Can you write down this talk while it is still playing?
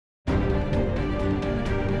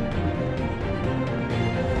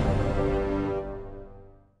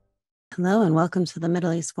Hello and welcome to the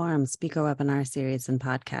Middle East Forum speaker webinar series and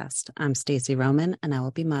podcast. I'm Stacey Roman and I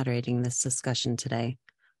will be moderating this discussion today.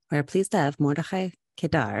 We're pleased to have Mordechai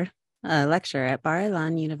Kedar, a lecturer at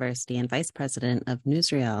Bar-Ilan University and vice president of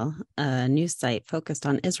NEWSRAEL, a news site focused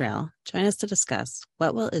on Israel, join us to discuss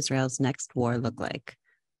what will Israel's next war look like.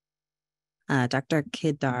 Dr.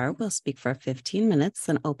 Kedar will speak for 15 minutes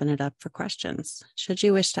and open it up for questions. Should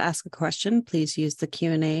you wish to ask a question, please use the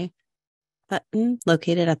Q&A button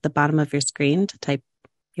located at the bottom of your screen to type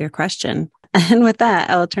your question. And with that,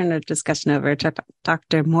 I will turn the discussion over to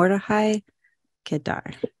Dr. Mordechai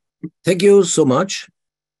Kedar. Thank you so much.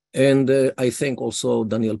 And I thank also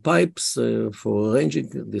Daniel Pipes for arranging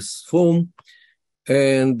this forum.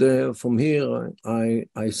 And from here,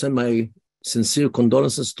 I send my sincere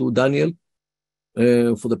condolences to Daniel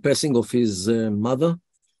for the passing of his mother.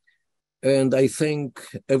 And I thank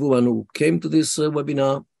everyone who came to this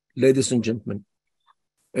webinar. Ladies and gentlemen,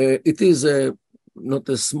 it is not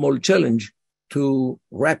a small challenge to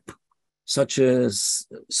wrap such a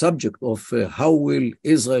subject of how will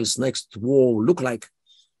Israel's next war look like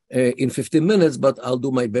in 15 minutes, but I'll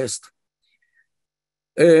do my best.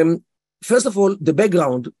 First of all, the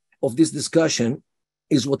background of this discussion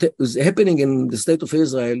is what is happening in the state of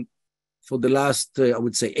Israel for the last, I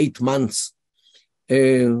would say, 8 months,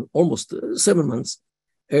 almost 7 months.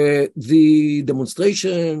 The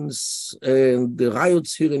demonstrations and the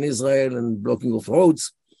riots here in Israel and blocking of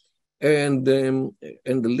roads and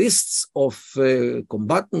the lists of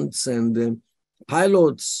combatants and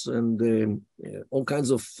pilots and all kinds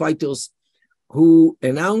of fighters who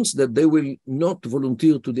announced that they will not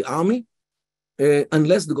volunteer to the army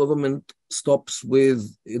unless the government stops with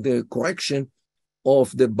the correction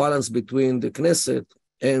of the balance between the Knesset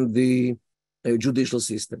and the judicial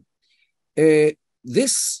system.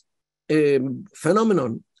 This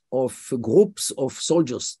phenomenon of groups of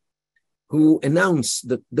soldiers who announce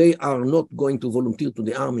that they are not going to volunteer to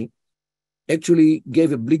the army actually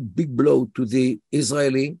gave a big blow to the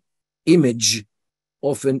Israeli image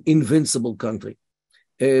of an invincible country.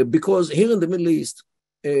 Because here in the Middle East,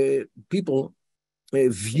 people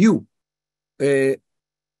view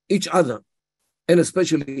each other, and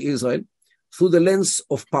especially Israel, through the lens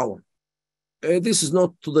of power. This is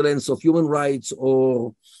not to the lens of human rights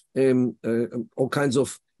or all kinds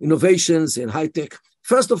of innovations in high tech.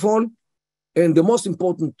 First of all, and the most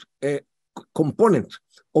important component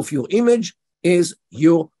of your image is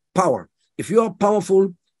your power. If you are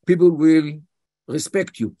powerful, people will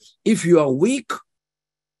respect you. If you are weak,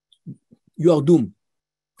 you are doomed.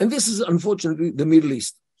 And this is unfortunately the Middle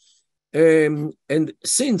East. And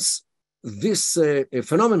since this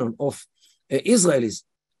phenomenon of Israelis,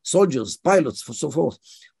 soldiers, pilots, so forth,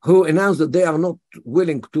 who announced that they are not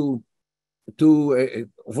willing to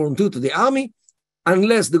volunteer to the army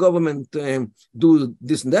unless the government do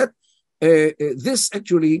this and that. This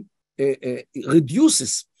actually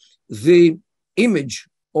reduces the image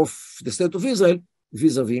of the state of Israel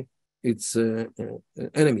vis-a-vis its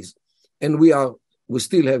enemies. And we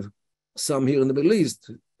still have some here in the Middle East,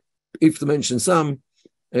 if to mention some,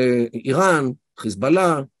 Iran,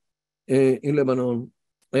 Hezbollah in Lebanon,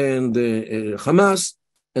 and Hamas,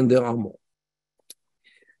 and there are more.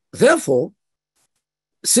 Therefore,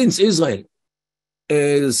 since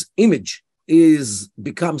Israel's image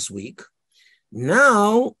becomes weak,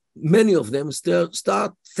 now many of them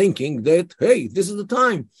start thinking that, hey, this is the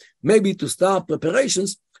time maybe to start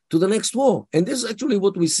preparations to the next war. And this is actually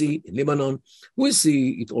what we see in Lebanon. We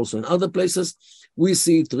see it also in other places. We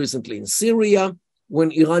see it recently in Syria, when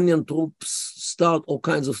Iranian troops start all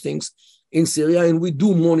kinds of things in Syria, and we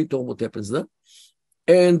do monitor what happens there.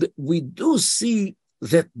 And we do see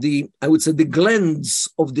that the glands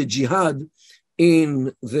of the jihad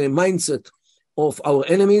in the mindset of our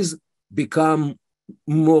enemies become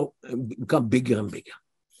bigger and bigger.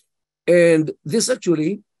 And this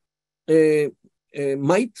actually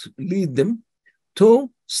might lead them to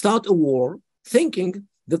start a war, thinking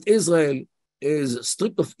that Israel is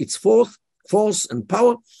stripped of its force and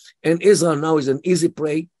power, and Israel now is an easy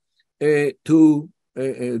prey to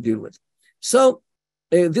deal with. So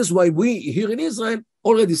this is why we here in Israel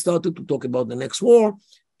already started to talk about the next war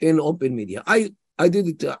in open media. I did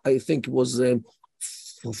it, I think it was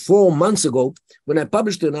 4 months ago, when I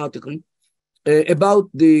published an article about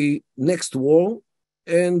the next war,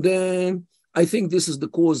 and I think this is the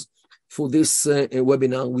cause for this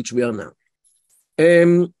webinar, which we are now.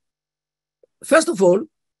 First of all,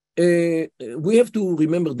 we have to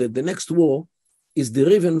remember that the next war is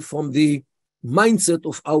derived from the mindset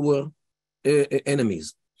of our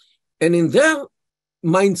enemies. And in their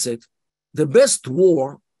mindset, the best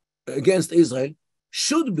war against Israel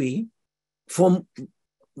should be from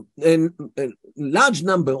a large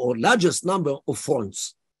number or largest number of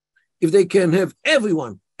fronts, if they can have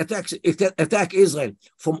everyone attack Israel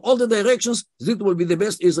from all the directions, this will be the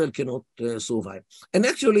best. Israel cannot survive. And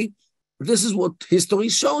actually, this is what history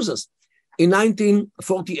shows us. In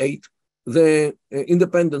 1948, the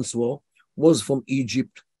independence war was from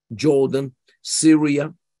Egypt, Jordan,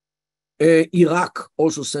 Syria. Iraq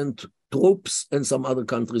also sent troops and some other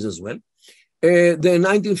countries as well. The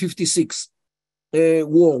 1956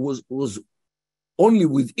 war was only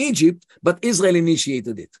with Egypt, but Israel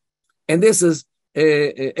initiated it. And this is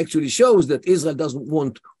actually shows that Israel doesn't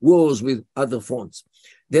want wars with other fronts.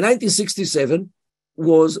 The 1967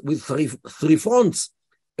 was with three fronts,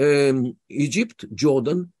 Egypt,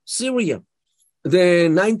 Jordan, Syria. The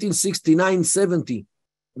 1969-70,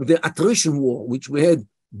 the attrition war, which we had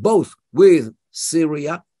both with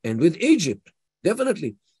Syria and with Egypt,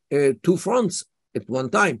 definitely two fronts at one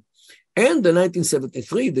time. And the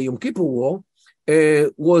 1973, the Yom Kippur War,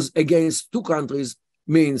 was against two countries,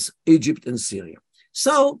 means Egypt and Syria.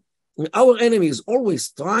 So our enemies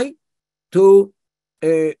always try to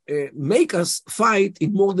make us fight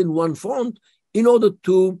in more than one front in order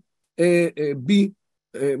to be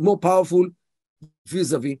more powerful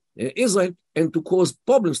vis-a-vis Israel and to cause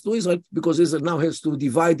problems to Israel, because Israel now has to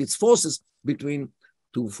divide its forces between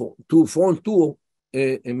two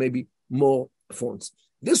and maybe more fronts.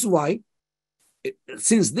 This is why,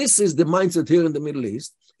 since this is the mindset here in the Middle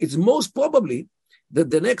East, it's most probably that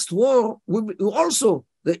the next war will be also,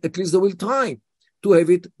 at least they will try to have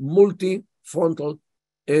it multi-frontal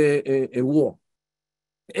war.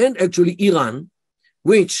 And actually Iran,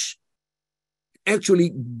 which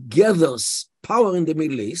actually gathers power in the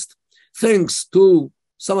Middle East, thanks to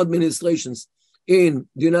some administrations in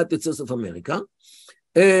the United States of America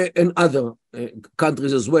and other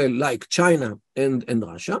countries as well, like China and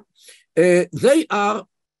Russia, they are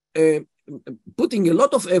putting a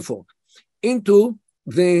lot of effort into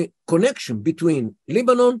the connection between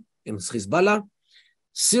Lebanon and Hezbollah,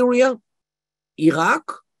 Syria,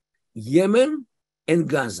 Iraq, Yemen, and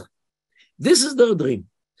Gaza. This is their dream,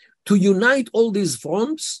 to unite all these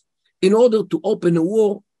fronts in order to open a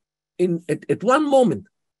war at one moment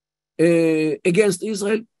against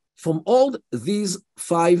Israel from all these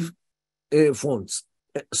five fronts.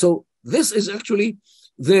 So this is actually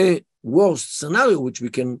the worst scenario which we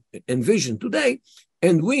can envision today,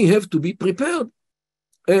 and we have to be prepared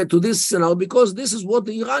to this scenario, because this is what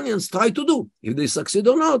the Iranians try to do. If they succeed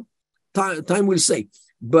or not, time will say.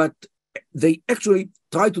 But they actually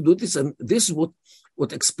try to do this, and this is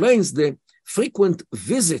what explains the frequent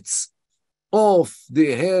visits of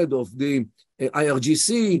the head of the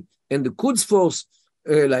IRGC and the Quds Force,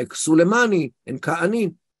 like Soleimani and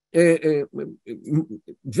Ka'ani.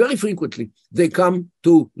 Very frequently, they come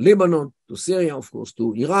to Lebanon, to Syria, of course,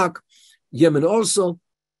 to Iraq, Yemen also,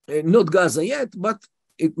 not Gaza yet, but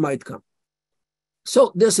it might come.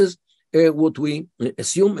 So this is what we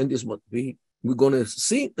assume, and this is what we're going to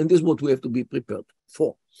see, and this is what we have to be prepared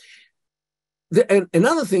for.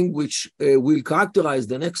 Another thing which will characterize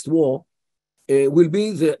the next war will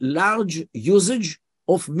be the large usage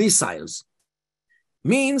of missiles.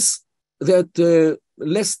 Means that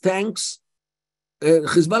less tanks.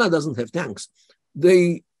 Hezbollah doesn't have tanks.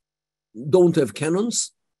 They don't have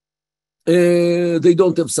cannons. They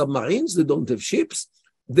don't have submarines. They don't have ships.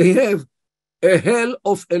 They have a hell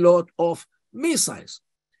of a lot of missiles.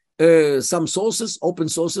 Some sources, open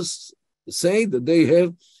sources, say that they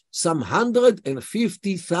have some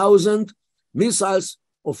 150,000 missiles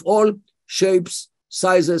of all shapes,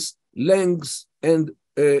 sizes, lengths, and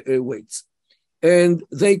weights. And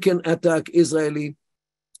they can attack Israeli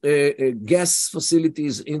gas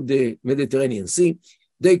facilities in the Mediterranean Sea.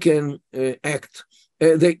 They can act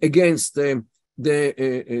against the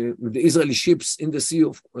Israeli ships in the sea,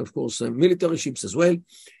 of course, military ships as well.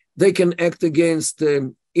 They can act against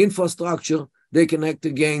infrastructure. They can act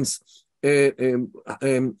against air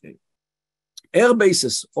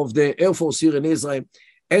bases of the Air Force here in Israel,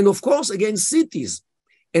 and of course against cities.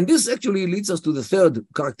 And this actually leads us to the third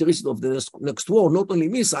characteristic of the next war, not only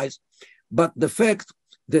missiles, but the fact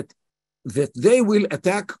that they will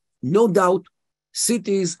attack, no doubt,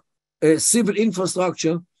 cities, civil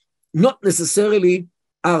infrastructure, not necessarily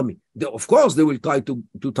army. Of course, they will try to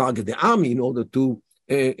target the army in order to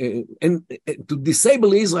to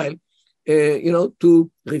disable Israel,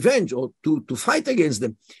 to revenge or to fight against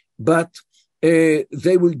them. But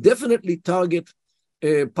they will definitely target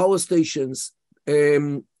power stations,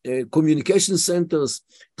 communication centers,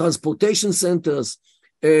 transportation centers,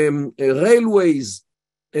 railways,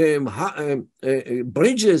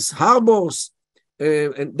 bridges, harbors,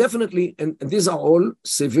 and definitely, and these are all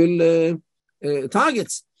civil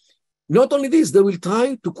targets. Not only this, they will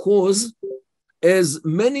try to cause as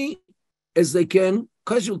many as they can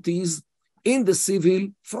casualties in the civil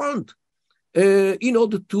front in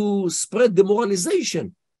order to spread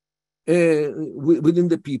demoralization within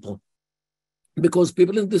the people, because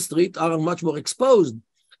people in the street are much more exposed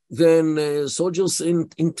than soldiers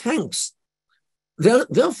in tanks.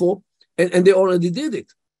 Therefore, and they already did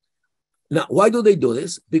it. Now, why do they do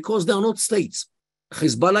this? Because they are not states.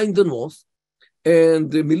 Hezbollah in the north and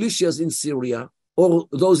the militias in Syria, or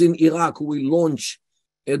those in Iraq who will launch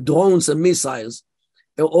drones and missiles,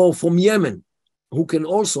 or from Yemen, who can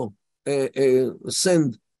also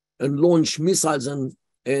send and launch missiles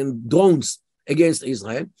and drones against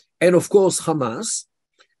Israel, and of course Hamas,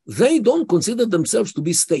 they don't consider themselves to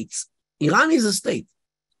be states. Iran is a state,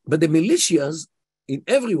 but the militias in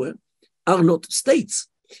everywhere are not states.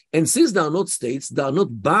 And since they are not states, they are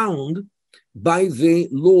not bound by the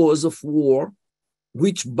laws of war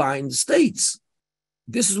which bind states.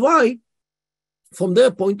 This is why, from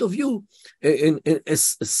their point of view, a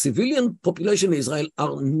civilian population in Israel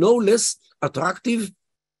are no less attractive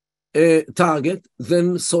target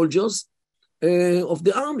than soldiers of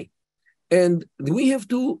the army. And we have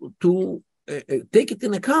to take it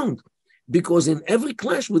in account, because in every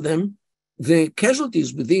clash with them, the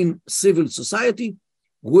casualties within civil society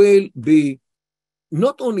will be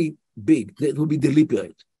not only big, they will be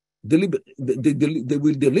deliberate. They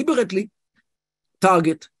will deliberately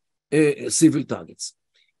target civil targets.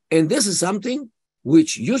 And this is something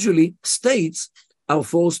which usually states are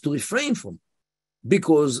forced to refrain from,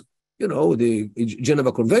 because, the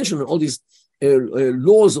Geneva Convention and all these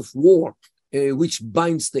laws of war which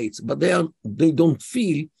bind states, but they don't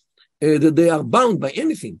feel that they are bound by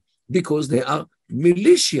anything, because they are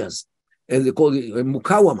militias, and they call it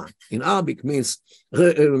mukawama. In Arabic means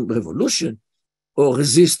revolution or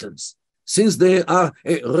resistance. Since they are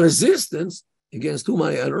a resistance, against whom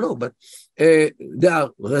I don't know, but they are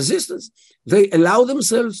resistance, they allow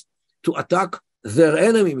themselves to attack their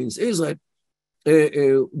enemy, means Israel,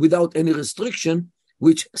 without any restriction,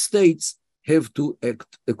 which states have to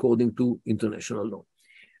act according to international law.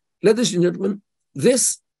 Ladies and gentlemen,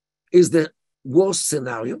 this is the worst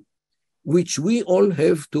scenario, which we all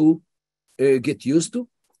have to get used to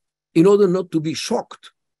in order not to be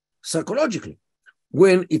shocked psychologically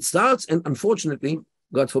when it starts, and unfortunately,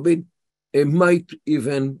 God forbid, it might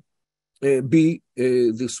even be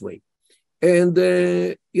this way. And,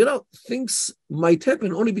 things might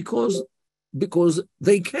happen only because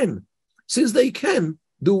they can. Since they can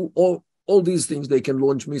do all these things, they can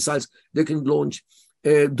launch missiles, they can launch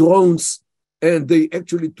drones, and they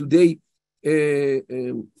actually today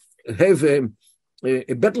have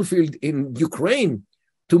a battlefield in Ukraine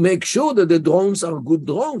to make sure that the drones are good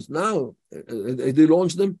drones. Now, they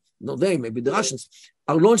launch them, maybe the Russians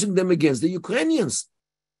are launching them against the Ukrainians.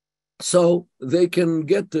 So they can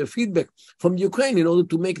get feedback from Ukraine in order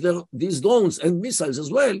to make these drones and missiles as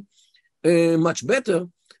well much better,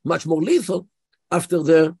 much more lethal after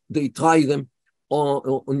they try them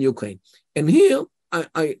on Ukraine. And here,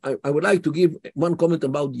 I would like to give one comment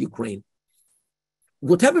about Ukraine.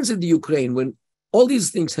 What happens in the Ukraine when all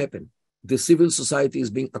these things happen? The civil society is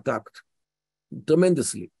being attacked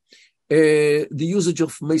tremendously. The usage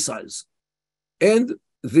of missiles and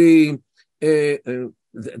the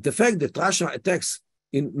fact that Russia attacks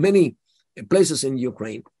in many places in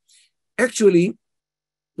Ukraine actually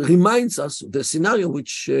reminds us the scenario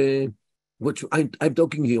which I'm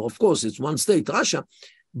talking here. Of course, it's one state, Russia,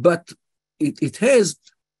 but it has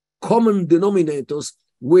common denominators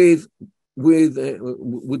with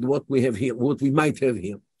what we have here, what we might have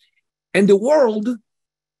here. And the world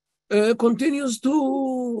continues to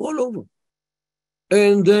roll over.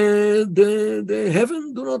 And the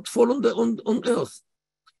heaven do not fall on earth.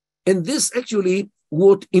 And this actually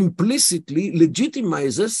what implicitly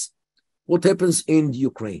legitimizes what happens in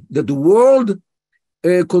Ukraine, that the world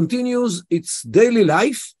continues its daily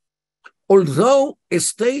life, although a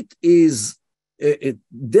state is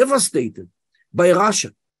devastated by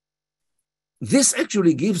Russia. This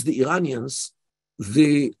actually gives the Iranians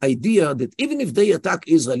the idea that even if they attack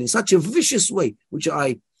Israel in such a vicious way, which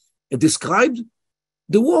I described,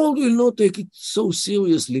 the world will not take it so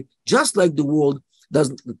seriously, just like the world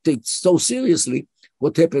doesn't take so seriously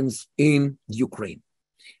what happens in Ukraine.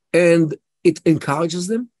 And it encourages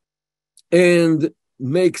them and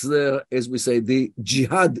makes their, as we say, the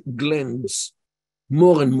jihad glands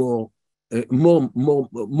more and more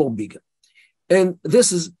bigger. And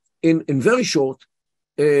this is in very short,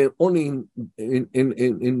 only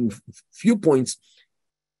in few points,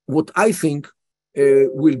 what I think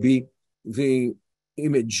will be the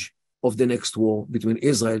image of the next war between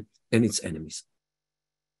Israel and its enemies.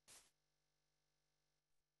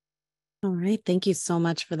 All right. Thank you so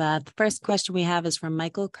much for that. The first question we have is from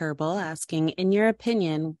Michael Kerbel asking, in your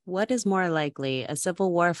opinion, what is more likely, a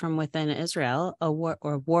civil war from within Israel, a war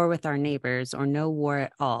or war with our neighbors, or no war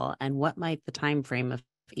at all? And what might the time frame of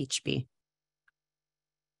each be?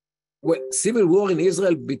 Well, civil war in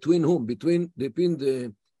Israel between whom? Between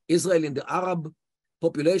the Israel and the Arab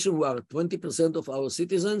population, who are 20% of our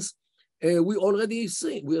citizens. We have already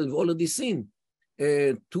seen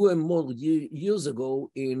 2 and more years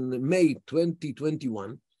ago, in May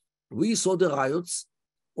 2021, we saw the riots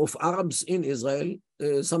of Arabs in Israel.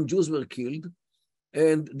 Some Jews were killed,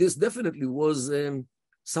 and this definitely was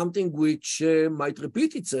something which might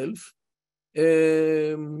repeat itself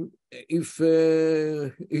if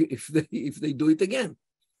they do it again.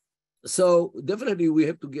 So definitely we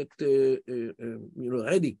have to get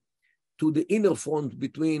ready to the inner front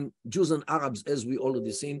between Jews and Arabs, as we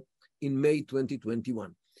already seen in May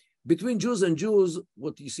 2021. Between Jews and Jews,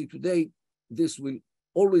 what you see today, this will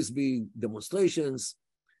always be demonstrations,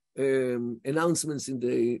 announcements in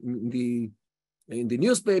the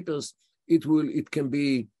newspapers. It can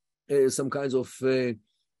be some kinds of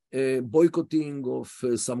boycotting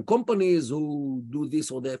of some companies who do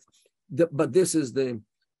this or that. But this is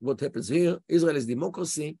what happens here. Israel is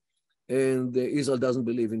democracy, and Israel doesn't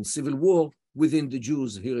believe in civil war within the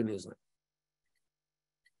Jews here in Israel.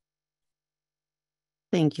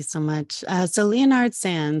 Thank you so much. So Leonard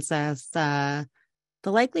Sands says, the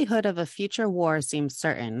likelihood of a future war seems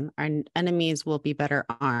certain. Our enemies will be better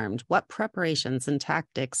armed. What preparations and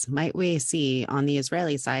tactics might we see on the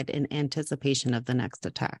Israeli side in anticipation of the next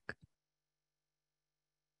attack?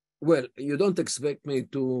 Well, you don't expect me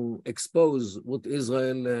to expose what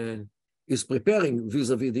Israel is preparing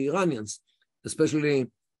vis-a-vis the Iranians, especially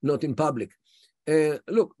not in public.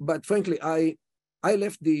 Look, but frankly, I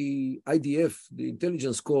left the IDF, the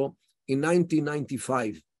intelligence corps, in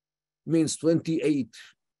 1995, means 28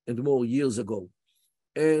 and more years ago.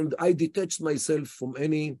 And I detached myself from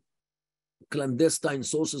any clandestine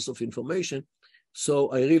sources of information,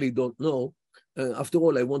 so I really don't know. After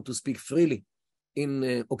all, I want to speak freely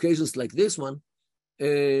in occasions like this one.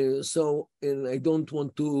 And I don't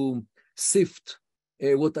want to sift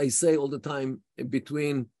what I say all the time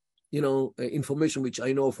between, information which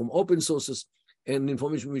I know from open sources and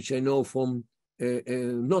information which I know from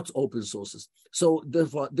not open sources. So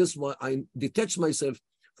therefore, this is why I detach myself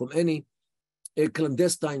from any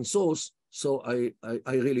clandestine source. So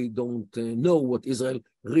I really don't know what Israel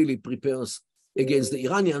really prepares against the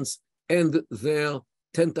Iranians and their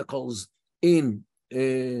tentacles in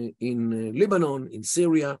Lebanon, in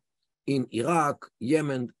Syria, in Iraq,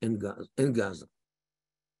 Yemen, and Gaza.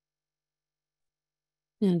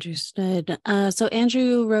 Understood. So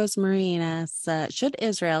Andrew Rosemarine asks, should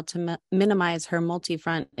Israel, to minimize her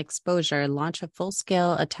multi-front exposure, launch a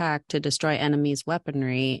full-scale attack to destroy enemies'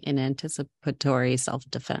 weaponry in anticipatory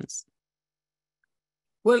self-defense?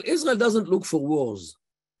 Well, Israel doesn't look for wars.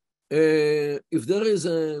 If there is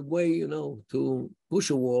a way, to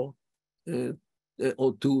push a war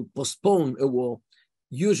or to postpone a war,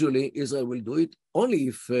 usually Israel will do it only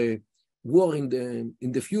if war in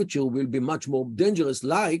the future will be much more dangerous,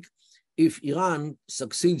 like if Iran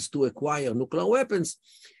succeeds to acquire nuclear weapons.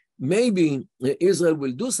 Maybe Israel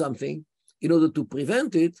will do something in order to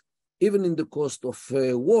prevent it, even in the cost of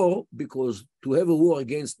war, because to have a war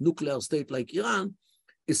against nuclear state like Iran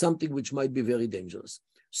is something which might be very dangerous.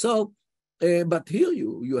 So, but here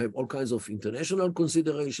you have all kinds of international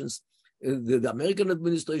considerations, the American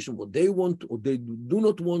administration, what they want or they do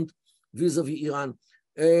not want vis-a-vis Iran.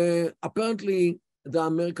 Apparently, the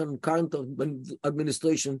American current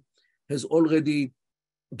administration has already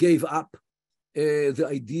gave up the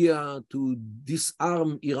idea to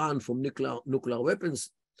disarm Iran from nuclear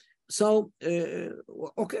weapons. So,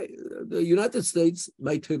 okay, the United States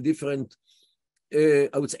might have different, I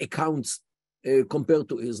would say, accounts compared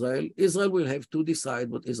to Israel. Israel will have to decide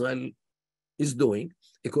what Israel is doing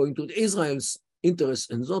according to Israel's interests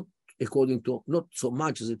and not so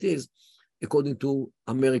much as it is according to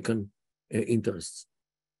American interests.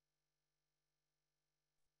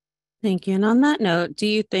 Thank you. And on that note, do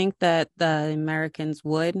you think that the Americans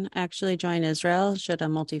would actually join Israel should a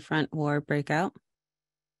multi-front war break out?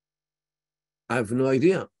 I have no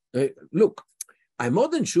idea. Look, I'm more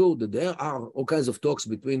than sure that there are all kinds of talks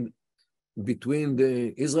between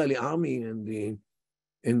the Israeli army and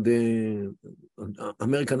the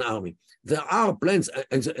American army. There are plans,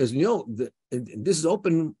 as you know, this is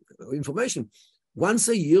open information. Once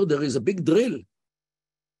a year, there is a big drill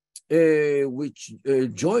which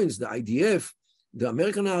joins the IDF, the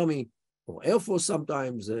American Army, or Air Force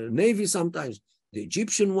sometimes, Navy sometimes, the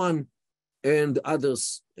Egyptian one, and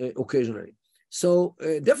others occasionally. So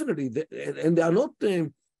definitely, and they are not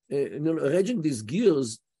arranging these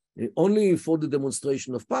gears only for the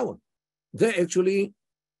demonstration of power. They actually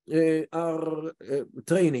are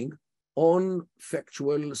training on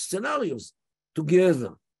factual scenarios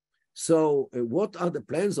together. So what are the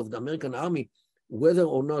plans of the American Army, whether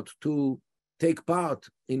or not to take part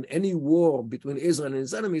in any war between Israel and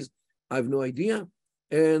its enemies? I have no idea,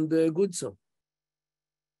 and good so.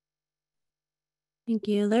 Thank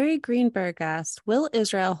you. Larry Greenberg asked, will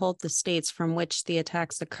Israel hold the states from which the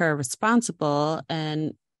attacks occur responsible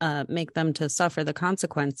and make them to suffer the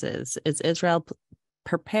consequences? Is Israel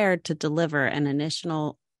prepared to deliver an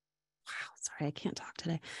initial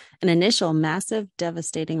massive,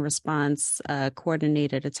 devastating response,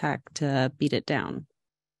 coordinated attack to beat it down?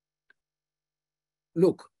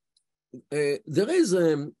 Look, there is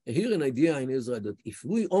here an idea in Israel that if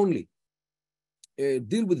we only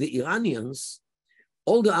deal with the Iranians,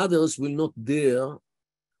 all the others will not dare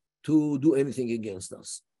to do anything against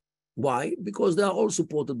us. Why? Because they are all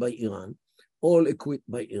supported by Iran, all equipped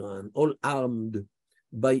by Iran, all armed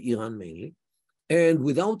by Iran mainly. And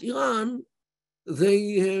without Iran,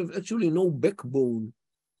 they have actually no backbone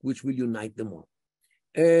which will unite them all.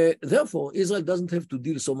 Therefore, Israel doesn't have to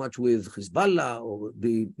deal so much with Hezbollah or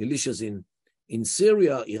the militias in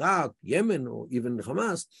Syria, Iraq, Yemen, or even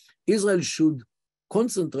Hamas. Israel should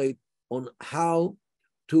concentrate on how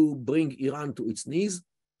to bring Iran to its knees,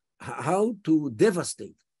 how to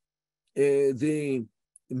devastate the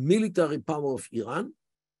military power of Iran.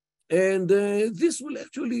 And this will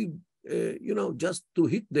actually, just to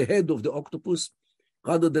hit the head of the octopus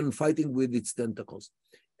rather than fighting with its tentacles.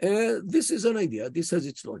 This is an idea. This has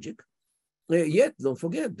its logic. Yet, don't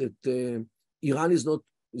forget that Iran is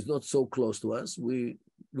not so close to us. We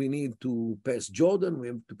need to pass Jordan. We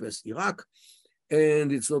have to pass Iraq,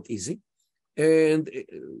 and it's not easy. And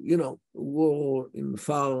war on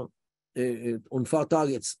far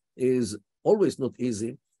targets is always not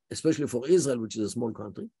easy, especially for Israel, which is a small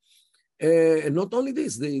country. And not only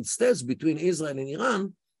this, the states between Israel and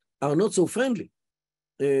Iran are not so friendly.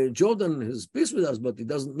 Jordan has peace with us, but it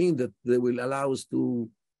doesn't mean that they will allow us to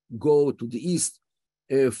go to the east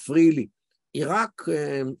freely. Iraq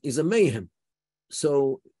is a mayhem.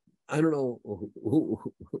 So I don't know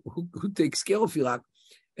who takes care of Iraq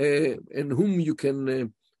and whom you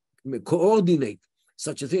can coordinate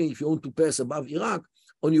such a thing if you want to pass above Iraq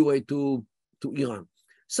on your way to Iran.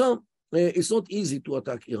 So it's not easy to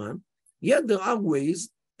attack Iran. Yet there are ways,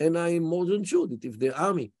 and I'm more than sure that if the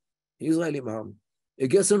army, Israeli army,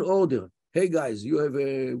 gets an order, hey guys, you have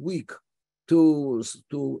a week to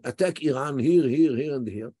attack Iran here, and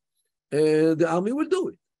here, the army will do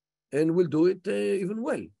it, and will do it even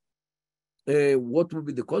well. What will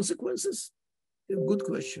be the consequences? Good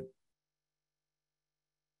question.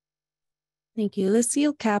 Thank you.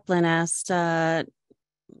 Lucille Kaplan asked,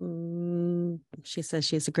 she says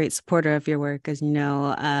she's a great supporter of your work, as you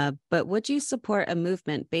know, but would you support a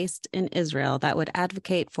movement based in Israel that would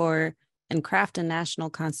advocate for and craft a national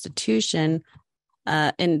constitution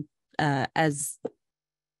as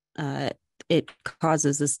it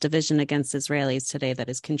causes this division against Israelis today that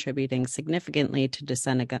is contributing significantly to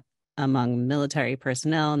dissent among military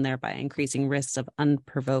personnel and thereby increasing risks of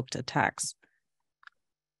unprovoked attacks?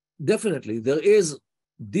 Definitely. There is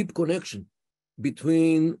deep connection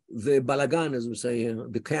between the balagan, as we say,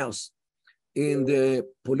 the chaos in the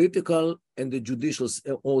political and the judicial,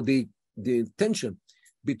 or the tension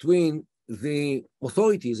between the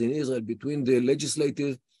authorities in Israel, between the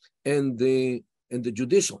legislative and the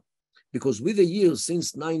judicial. Because with the years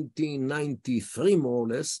since 1993, more or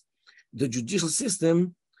less, the judicial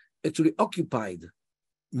system actually occupied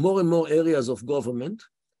more and more areas of government.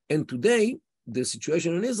 And today, the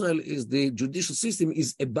situation in Israel is the judicial system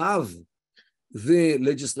is above the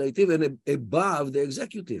legislative and above the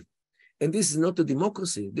executive. And this is not a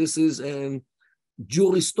democracy. This is an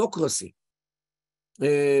juristocracy.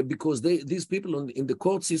 Because these people in the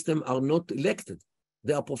court system are not elected.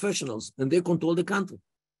 They are professionals, and they control the country.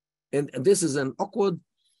 And this is an awkward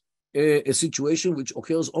a situation which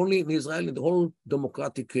occurs only in Israel, in the whole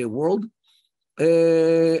democratic world.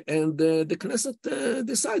 And the Knesset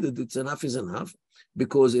decided it's enough is enough,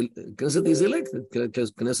 because Knesset is elected,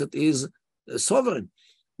 Knesset is sovereign.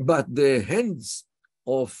 But the hands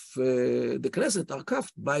of the Knesset are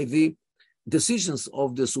cuffed by the decisions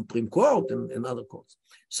of the Supreme Court and other courts.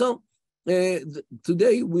 So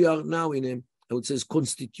today we are now in a, I would say,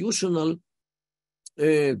 constitutional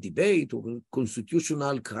debate or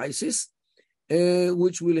constitutional crisis,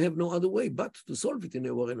 which will have no other way but to solve it in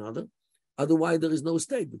a way or another. Otherwise, there is no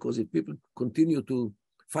state, because if people continue to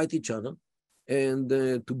fight each other and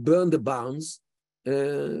to burn the barns,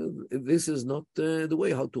 this is not the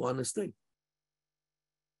way how to run a state.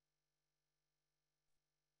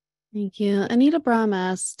 Thank you. Anita Brahm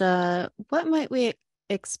asked, what might we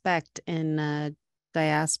expect in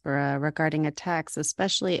diaspora regarding attacks,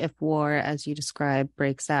 especially if war, as you described,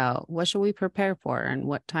 breaks out? What should we prepare for, and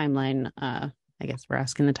what timeline, I guess we're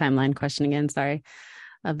asking the timeline question again, sorry,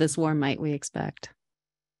 of this war might we expect?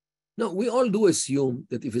 No, we all do assume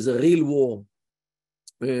that if it's a real war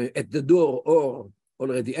at the door or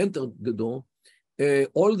already entered the door,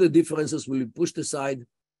 all the differences will be pushed aside,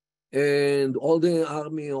 and all the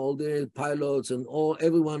army, all the pilots, and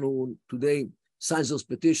everyone who today signs those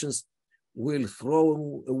petitions will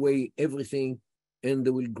throw away everything, and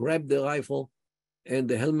they will grab the rifle and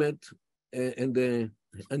the helmet and the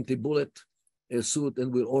anti-bullet suit,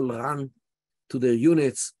 and will all run to their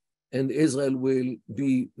units, and Israel will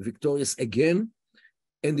be victorious again,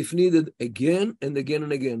 and if needed, again and again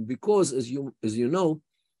and again. Because as you know,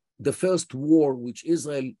 the first war which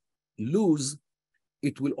Israel lose,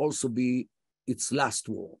 it will also be its last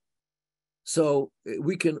war. So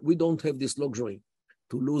we don't have this luxury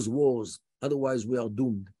to lose wars, otherwise we are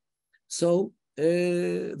doomed. So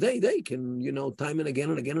they can, time and again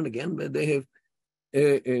and again and again, but they have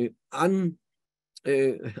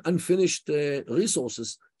unfinished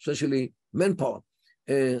resources, especially manpower.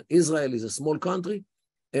 Israel is a small country,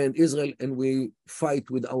 and we fight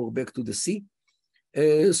with our back to the sea.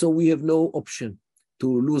 So we have no option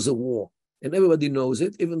to lose a war. And everybody knows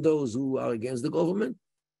it, even those who are against the government.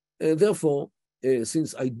 Therefore,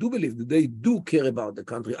 since I do believe that they do care about the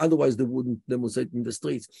country, otherwise they wouldn't demonstrate in the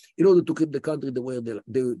streets, in order to keep the country the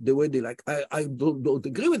way they like. I don't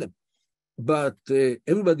agree with them. But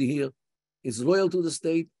everybody here is loyal to the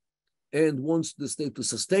state and wants the state to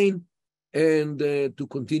sustain and to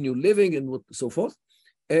continue living and so forth.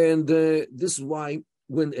 And this is why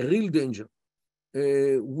when a real danger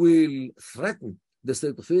will threaten the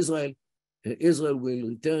state of Israel, Israel will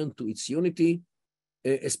return to its unity,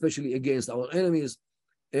 especially against our enemies,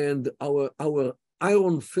 and our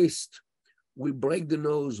iron fist will break the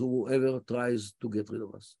nose whoever tries to get rid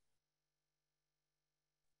of us.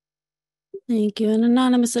 Thank you. An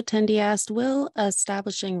anonymous attendee asked, will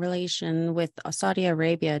establishing relation with Saudi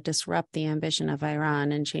Arabia disrupt the ambition of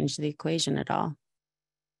Iran and change the equation at all?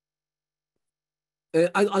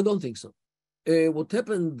 I don't think so. What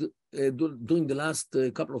happened during the last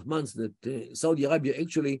couple of months, that Saudi Arabia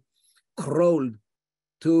actually crawled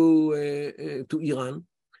to Iran,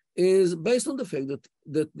 is based on the fact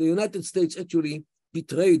that the United States actually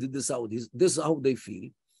betrayed the Saudis. This is how they feel.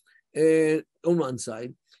 On one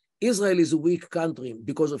side, Israel is a weak country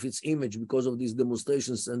because of its image, because of these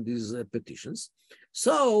demonstrations and these petitions.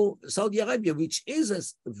 So Saudi Arabia, which is a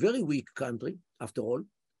very weak country, after all,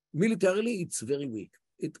 militarily it's very weak.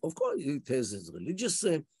 Of course, it has its religious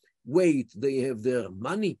weight. They have their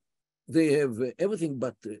money. They have everything.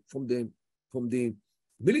 But from the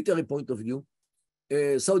military point of view,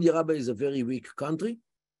 Saudi Arabia is a very weak country.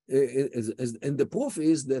 And the proof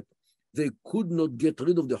is that they could not get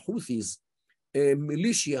rid of the Houthis, a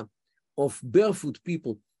militia of barefoot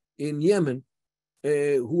people in Yemen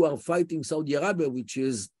who are fighting Saudi Arabia, which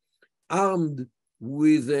is armed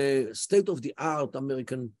with state-of-the-art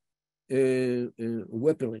American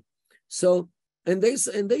weaponry. So, and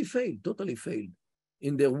they failed, totally failed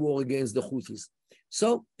in their war against the Houthis.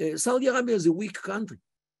 So Saudi Arabia is a weak country.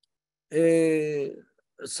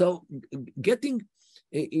 So getting,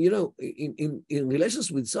 in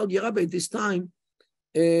relations with Saudi Arabia at this time,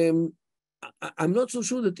 I'm not so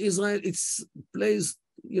sure that Israel it's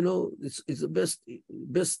the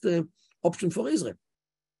best option for Israel.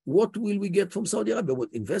 What will we get from Saudi Arabia? What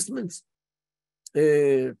investments?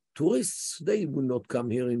 Tourists, they will not come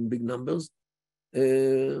here in big numbers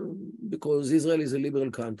because Israel is a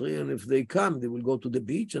liberal country, and if they come, they will go to the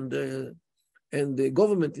beach, and the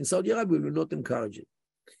government in Saudi Arabia will not encourage it.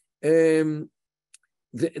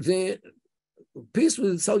 The peace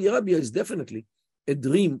with Saudi Arabia is definitely a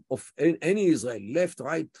dream of any Israeli, left,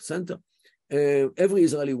 right, center. Every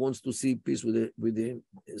Israeli wants to see peace with the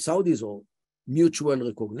Saudis, or mutual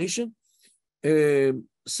recognition.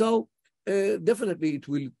 So definitely it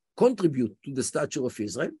will contribute to the stature of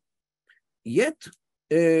Israel. Yet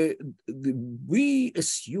we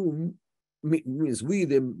assume, the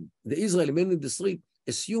Israeli man in the street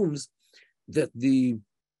assumes that the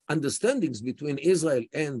understandings between Israel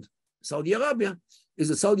and Saudi Arabia is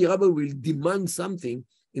that Saudi Arabia will demand something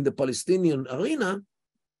in the Palestinian arena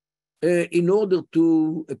in order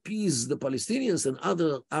to appease the Palestinians and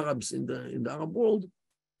other Arabs in the Arab world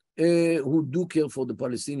who do care for the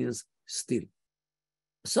Palestinians still.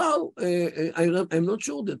 So I'm not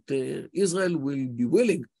sure that Israel will be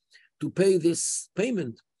willing to pay this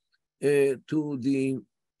payment to the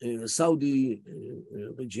Saudi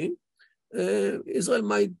regime. Israel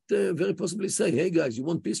might very possibly say, hey guys, you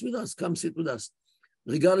want peace with us? Come sit with us,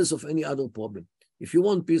 regardless of any other problem. If you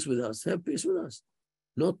want peace with us, have peace with us.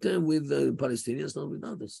 Not with the Palestinians, not with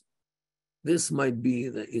others. This might be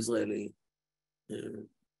the Israeli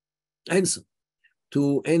answer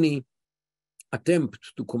to any attempt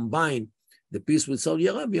to combine the peace with Saudi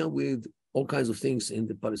Arabia with all kinds of things in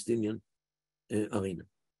the Palestinian arena.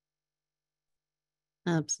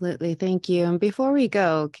 Absolutely. Thank you. And before we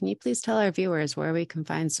go, can you please tell our viewers where we can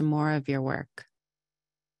find some more of your work?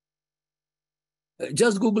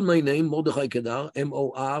 Just Google my name, Mordechai Kedar,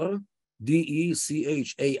 Mordechai,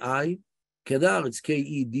 Kedar, it's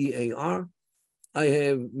Kedar. I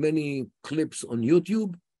have many clips on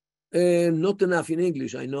YouTube, not enough in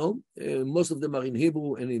English, I know. Most of them are in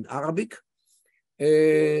Hebrew and in Arabic.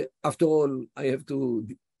 After all, I have to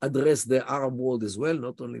address the Arab world as well,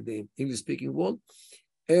 not only the English-speaking world.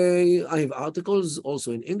 I have articles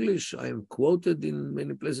also in English. I am quoted in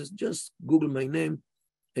many places. Just Google my name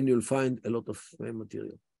and you'll find a lot of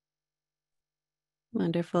material.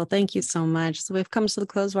 Wonderful. Thank you so much. So we've come to the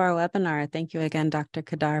close of our webinar. Thank you again, Dr.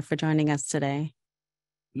 Kedar, for joining us today.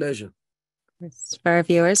 Pleasure. For our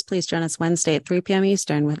viewers, please join us Wednesday at 3 p.m.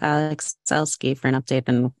 Eastern with Alex Selsky for an update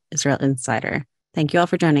on Israel Insider. Thank you all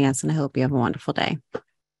for joining us, and I hope you have a wonderful day.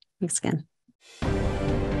 Thanks again.